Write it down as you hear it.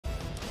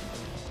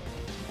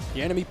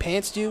Your enemy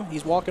pantsed you.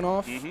 He's walking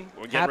off.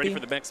 We're getting ready for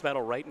the next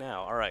battle right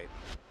now. All right.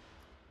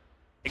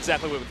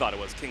 Exactly what we thought it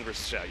was. King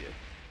versus Xiaoyu.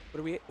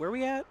 Where are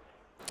we at?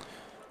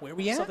 Where are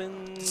we at?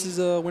 Something. This is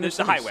Winter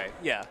the highway.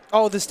 Yeah.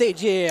 Oh, the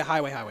stage. Yeah,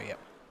 highway. Yeah.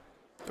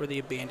 Or the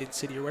abandoned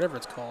city or whatever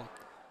it's called.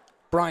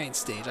 Brian's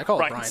stage. I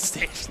call it Brian's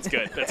stage. That's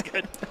good. That's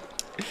good.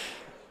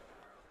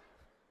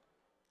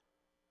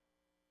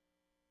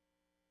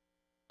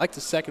 I like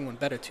the second one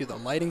better too. The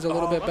lighting's a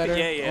little bit better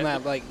on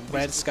that like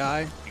red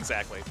sky.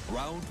 Exactly.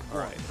 Round all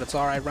right, but it's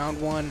all right. Round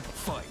one.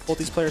 Both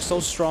these players so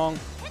strong.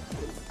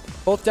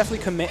 Both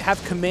definitely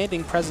have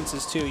commanding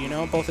presences too. You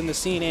know, both in the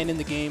scene and in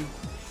the game.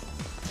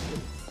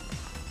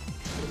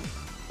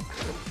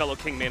 Fellow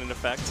King man in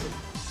effect.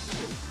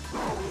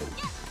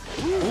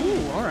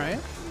 Ooh, all right.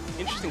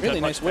 Interesting. Really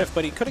nice whiff,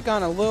 but he could have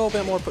gone a little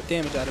bit more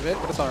damage out of it,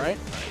 but it's all right.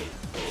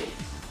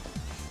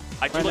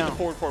 I do like the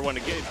forward one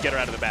to get her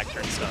out of the back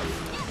turn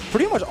stuff.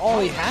 Pretty much all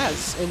he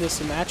has in this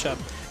matchup.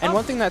 And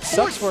one thing that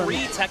sucks for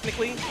him.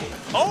 Technically.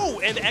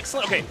 Oh, and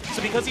excellent. Okay,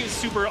 so because he was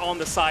super on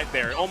the side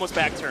there, almost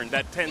back turn,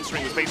 that 10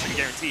 string was basically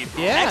guaranteed.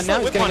 Yeah, excellent now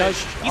he's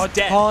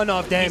getting a ton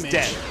of damage. He's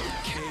dead.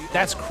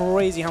 That's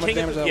crazy how much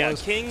damage that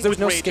was. King there was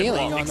no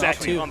scaling on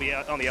exactly the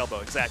on the elbow.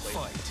 Exactly.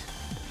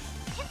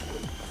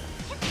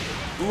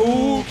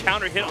 Ooh,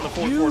 counter hit on the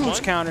forward one.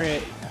 Huge counter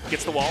hit.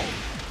 Gets the wall.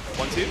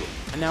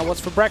 1-2. And now what's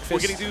for breakfast?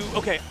 We're gonna do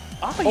okay.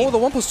 Oh, the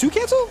 1+2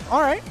 cancel?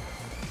 All right.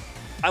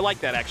 I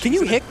like that actually. Can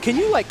you hit? Can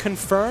you like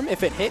confirm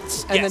if it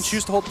hits and then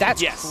choose to hold?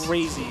 That's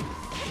crazy.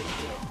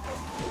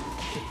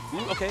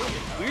 Ooh, okay.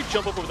 Weird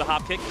jump over with the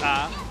hop kick.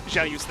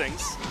 Xiaoyu's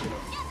things.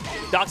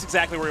 Doc's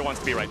exactly where he wants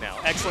to be right now.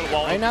 Excellent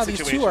wall. Right now,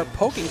 situation. these two are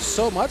poking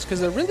so much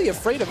because they're really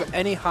afraid of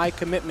any high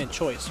commitment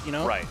choice. You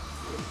know? Right.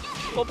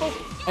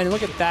 And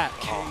look at that.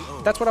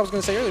 That's what I was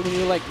going to say earlier when you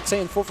were like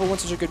saying 4-4-1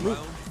 is such a good move.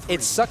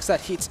 It sucks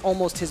that it's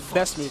almost his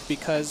best move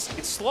because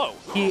it's slow.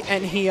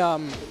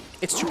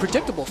 It's too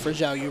predictable for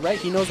Xiaoyu, right?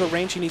 He knows what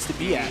range he needs to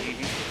be at.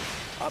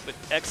 But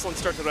excellent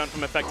start to the round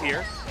from effect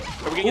here.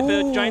 Are we going to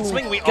get the giant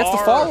swing? We gets the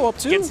follow-up,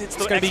 too. It's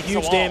going to be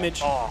huge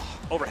damage. Oh,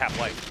 over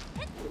half-life.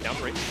 Down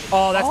 3.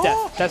 Oh, that's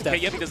death. That's death.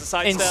 Okay, yep, he does a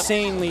side step.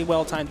 Insanely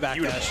well-timed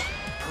backdash.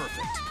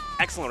 Perfect.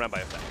 Excellent round by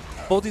effect.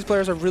 Both these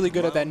players are really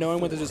good at that, knowing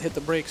when to just hit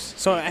the brakes.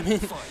 So, I mean,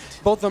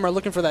 both of them are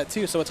looking for that,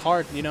 too, so it's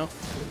hard, you know?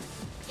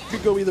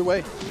 Could go either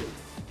way.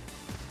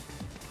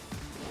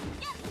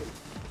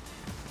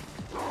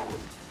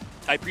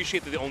 I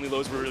appreciate that the only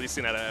lows we're really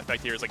seeing out of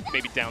effect here is like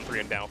maybe down 3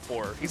 and down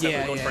 4. He's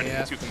definitely going for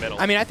anything tooth and middle.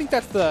 I mean, I think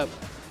that's the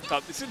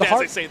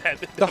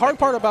hard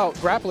part about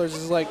grapplers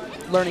is like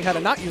learning how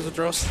to not use the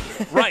throws.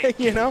 Right.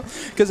 You know?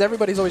 Because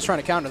everybody's always trying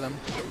to counter them.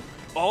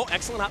 Oh,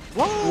 excellent hop.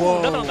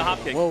 Whoa. Nothing on the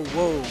hop kick. Whoa.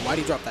 Why'd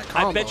he drop that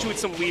combo? I bet you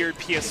it's some weird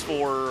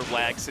PS4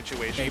 lag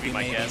situation, would be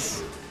my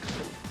guess.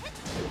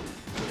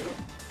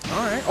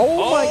 All right.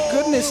 Oh, my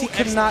goodness. He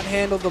could not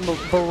handle the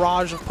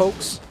barrage of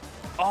pokes.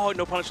 Oh,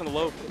 no punish on the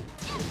low.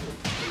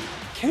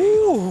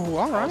 Ooh,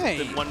 all right.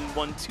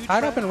 1-1-2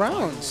 tied up in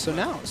rounds, so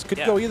now it could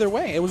go either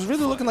way. It was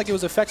really looking like it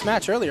was a Fex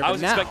match earlier,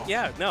 but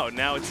now.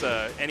 Now it's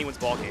anyone's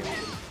ball game.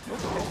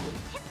 Okay.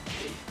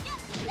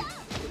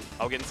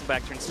 I'll get in some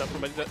back turn stuff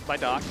from by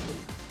Doc.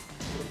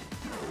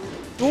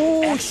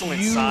 Ooh,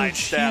 excellent side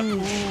step.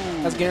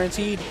 That's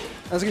guaranteed.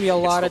 That's going to be a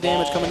lot of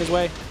damage coming his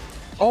way.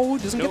 Oh,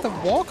 doesn't get the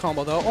wall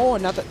combo, though. Oh,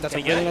 and that's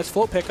a really nice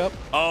float pickup.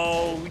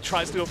 Oh, he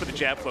tries to go for the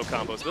jab flow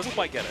combos. Doesn't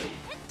quite get it.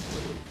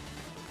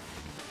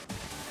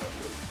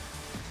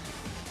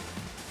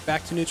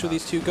 Back to neutral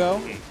these two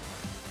go.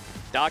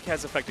 Doc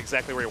has effect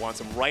exactly where he wants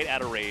him, right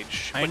out of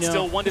rage. But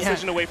still one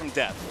decision away from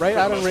death. Right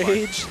out of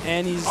rage,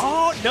 and he's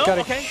got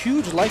a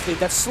huge life lead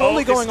that's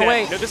slowly going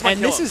away. No,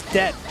 and this is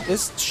dead.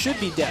 This should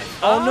be dead.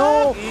 Oh,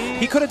 no.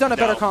 He could have done a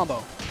better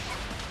combo.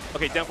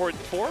 Okay, down forward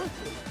 4.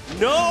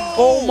 No!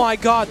 Oh, my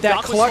God.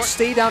 That clutch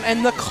stay down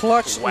and the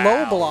clutch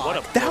low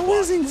block. That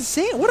was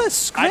insane. What a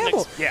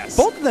scramble.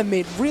 Both of them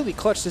made really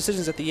clutch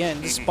decisions at the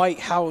end, despite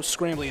how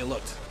scrambly it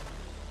looked.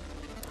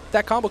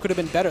 That combo could have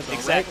been better, though,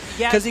 right?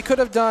 Yeah. Because he could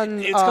have done...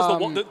 It's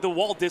because the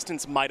wall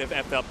distance might have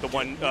effed up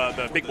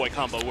the big boy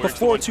combo. The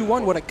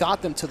 4-2-1 would have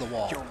got them to the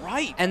wall. You're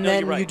right. And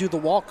then you do the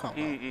wall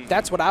combo.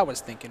 That's what I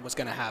was thinking was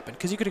going to happen.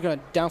 Because you could have gone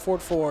down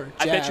forward 4, jab,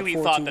 I bet you he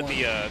 4, thought 2,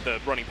 that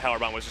the running power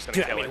bomb was just going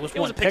to kill it. It was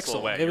one pixel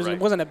away. It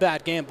wasn't a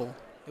bad gamble.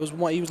 He was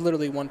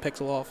literally 1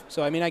 pixel off.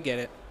 So, I mean, I get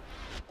it.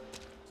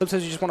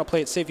 Sometimes you just want to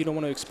play it safe. You don't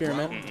want to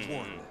experiment.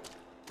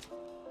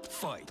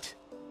 Fight.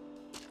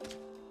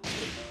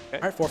 All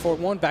right,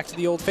 4-4-1, back to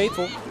the old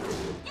faithful.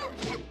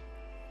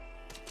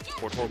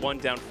 4-4-1,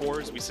 down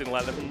 4s. We see a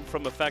lot of them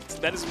from effect.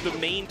 That is the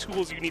main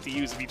tools you need to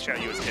use to beat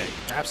Xiaoyu as king.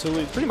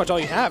 Absolutely. Pretty much all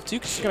you have, too,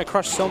 because she's going to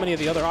crush so many of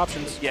the other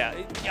options. Yeah,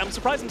 I'm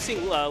surprised I'm seeing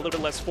a little bit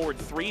less forward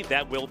 3.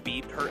 That will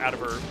beat her out of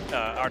her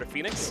Art of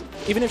Phoenix.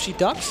 Even if she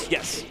ducks?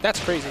 Yes.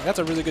 That's crazy. That's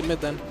a really good mid,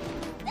 then.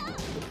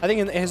 I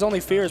think his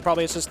only fear is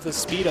probably it's just the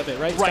speed of it,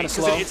 right? It's right, kind of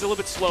slow. It's a little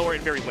bit slower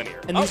and very linear.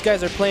 And these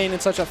guys are playing in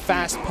such a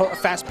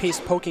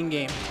fast-paced poking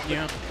game.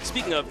 Yeah.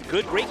 Speaking of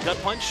great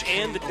gut punch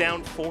and the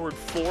down forward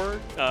 4,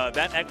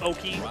 that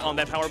Oki on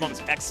that power bomb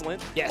is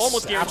excellent. Yes,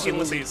 almost guaranteed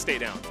unless they stay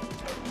down.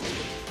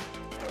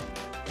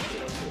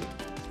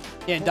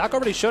 Yeah, and Doc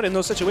already showed in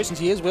those situations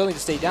he is willing to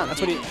stay down. That's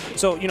what he.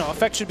 So you know,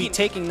 Effect should be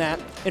taking that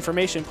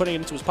information, putting it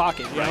into his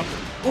pocket. You know?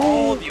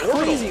 Oh, the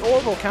crazy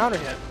orbital counter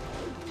hit.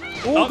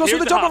 Oh, goes for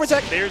the jump over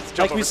tech.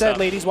 Like we said,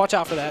 ladies, watch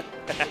out for that.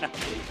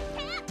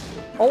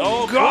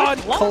 Oh God!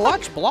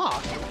 Clutch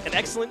block. An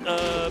excellent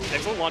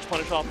launch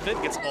punish off of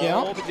it. Gets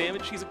all the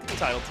damage he's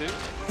entitled to.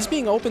 This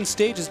being open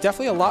stage is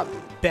definitely a lot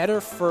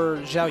better for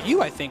Xiao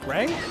Yu, I think,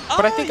 right?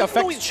 But I think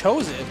Effect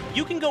chose it.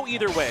 You can go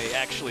either way,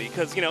 actually,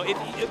 because you know,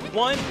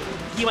 one,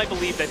 he might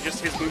believe that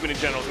just his movement in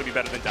general is going to be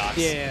better than Doc's.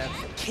 Yeah.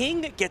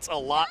 King gets a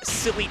lot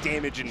silly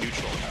damage in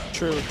neutral.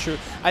 True, true.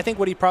 I think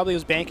what he probably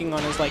was banking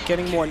on is like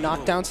getting more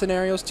knockdown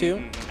scenarios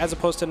too, as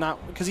opposed to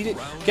not because he did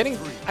getting.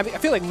 I mean, I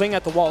feel like Ling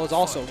at the wall is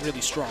also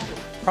really strong.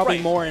 Probably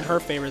more in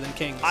her favor than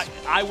King's.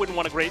 I wouldn't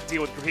want to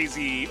deal with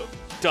crazy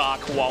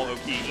Doc Wallow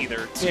key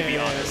either, to be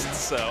honest.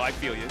 So I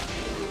feel you.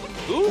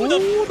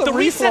 Ooh, the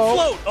reset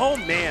float. Oh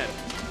man.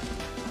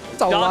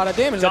 That's a lot of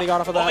damage that he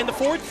got off of that. And the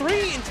forward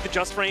 3 into the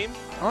just frame.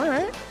 All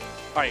right.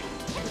 All right.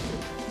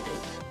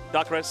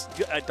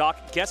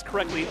 Doc guessed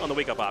correctly on the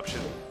wake up option.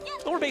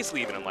 So we're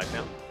basically even in life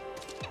now.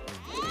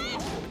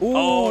 Ooh.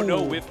 Oh,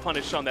 no whiff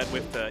punish on that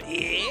whiff.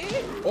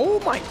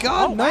 Oh my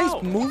God,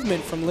 nice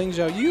movement from Ling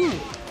Xiao Yu.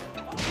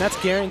 That's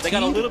guaranteed. They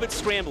got a little bit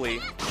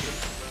scrambly.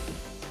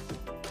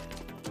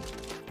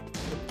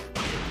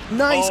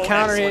 Nice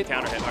counter hit.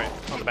 Counter hit. All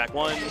right, on the back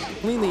one.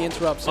 Cleanly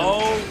interrupts him.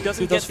 Oh,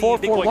 doesn't get the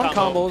 4-4-1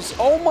 combos.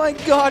 Oh my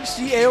God,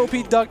 she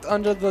AOP ducked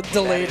under the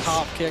delayed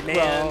hop kick, bro.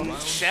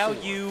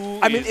 Xiao Yu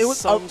it was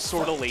some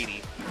sort of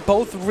lady.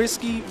 Both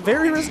risky,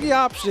 very risky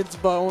options,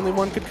 but only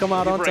one could come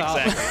out on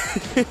top.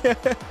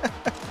 Exactly.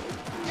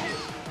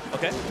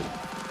 Okay.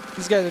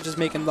 These guys are just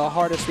making the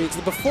hardest reads.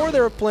 Before they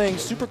were playing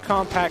super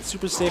compact,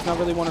 super safe, not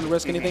really wanting to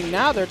risk anything.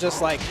 Now they're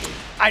just like,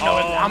 I know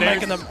I'm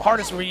making the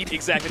hardest read.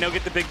 Exactly. Now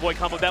get the big boy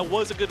combo. That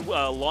was a good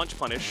launch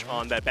punish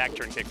on that back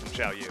turn kick from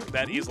Xiao Yu.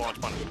 That is launch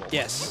punishable.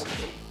 Yes.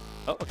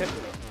 Oh, okay.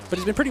 But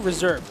he's been pretty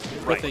reserved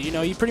with it. You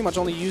know, he pretty much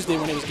only used it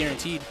when it was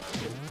guaranteed.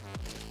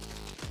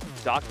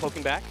 Doc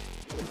poking back.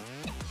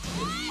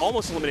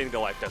 Almost eliminating the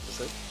life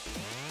deficit.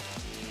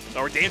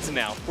 Oh, we're dancing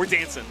now. We're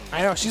dancing.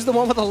 I know. She's the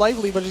one with the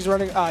lively, but she's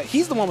running.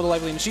 He's the one with the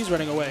lively, and she's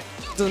running away.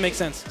 It doesn't make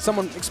sense.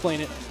 Someone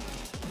explain it.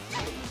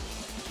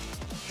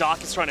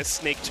 Doc is trying to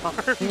snake charm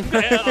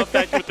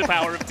Effect with the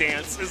power of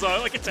dance, is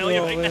all I can tell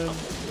you right now.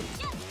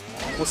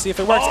 We'll see if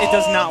it works. It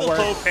does not work.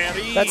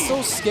 Parry. That's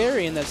so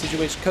scary in that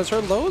situation because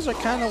her lows are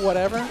kind of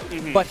whatever,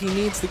 but he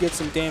needs to get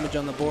some damage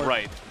on the board.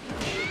 Right.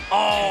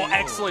 Oh,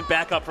 excellent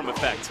backup from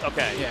Effect.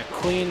 Okay. Yeah,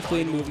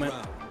 clean movement.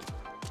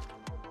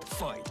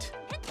 Fight.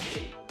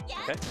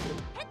 Okay.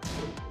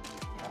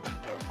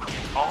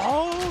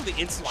 Oh, the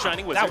instant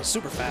shining wizard. That was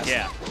super fast.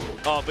 Yeah.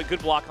 Oh, but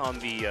good block on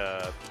the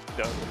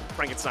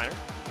Frankensteiner.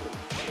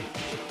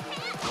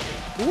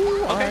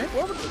 Ooh, okay.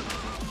 Well,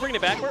 we're bringing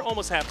it back. We're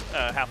almost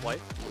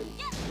half-life.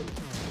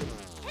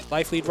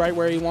 Life lead right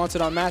where he wants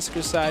it on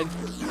Massacre's side.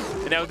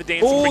 And now the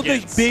dancing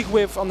begins. The big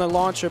whiff on the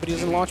launcher, but he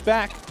doesn't launch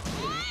back.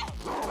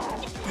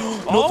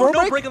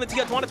 No break on the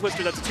Tijuana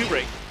Twister. That's a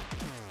 2-break.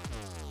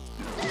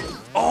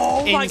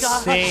 Oh my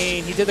God!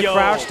 Insane. He did the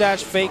crouch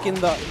dash faking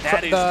the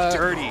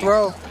dirty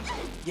throw.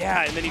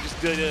 Yeah, and then he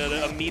just did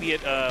an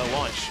immediate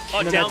launch.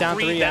 Oh, down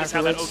 3, that's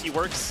how that Oki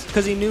works.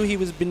 Because he knew he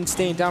was been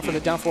staying down for the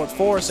down forward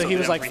 4, so he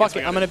was like, fuck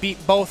it, I'm going to beat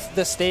both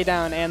the stay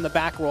down and the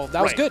back roll.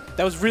 That was good.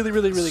 That was really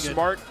good.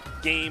 Smart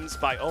games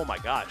by, oh my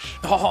gosh.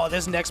 Oh,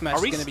 this next match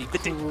is going to be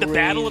crazy, the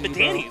battle of the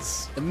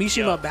Dannies. The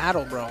Mishima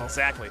battle, bro.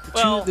 Exactly.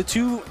 The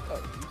two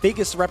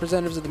biggest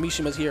representatives of the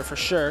Mishimas here for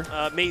sure.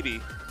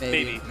 Maybe.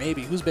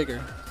 Who's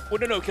bigger? Well,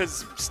 no,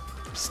 because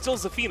still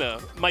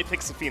Zafina might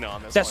pick Zafina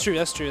on this. That's true.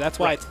 That's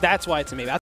why. That's why it's a maybe.